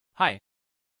Hi.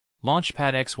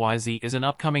 Launchpad XYZ is an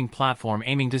upcoming platform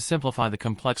aiming to simplify the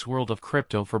complex world of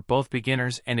crypto for both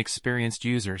beginners and experienced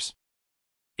users.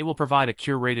 It will provide a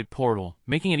curated portal,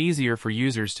 making it easier for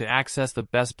users to access the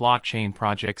best blockchain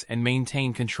projects and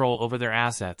maintain control over their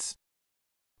assets.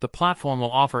 The platform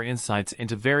will offer insights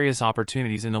into various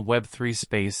opportunities in the Web3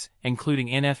 space, including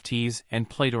NFTs and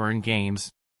play-to-earn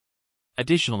games.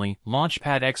 Additionally,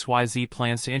 Launchpad XYZ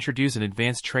plans to introduce an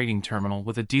advanced trading terminal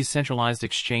with a decentralized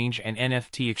exchange and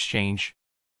NFT exchange.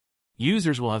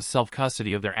 Users will have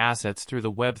self-custody of their assets through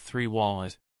the Web3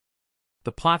 wallet.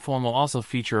 The platform will also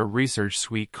feature a research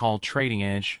suite called Trading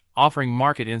Edge, offering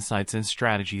market insights and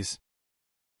strategies.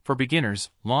 For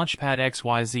beginners, Launchpad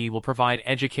XYZ will provide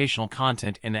educational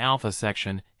content in the alpha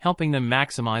section, helping them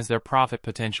maximize their profit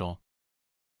potential.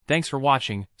 Thanks for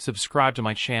watching. Subscribe to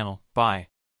my channel. Bye.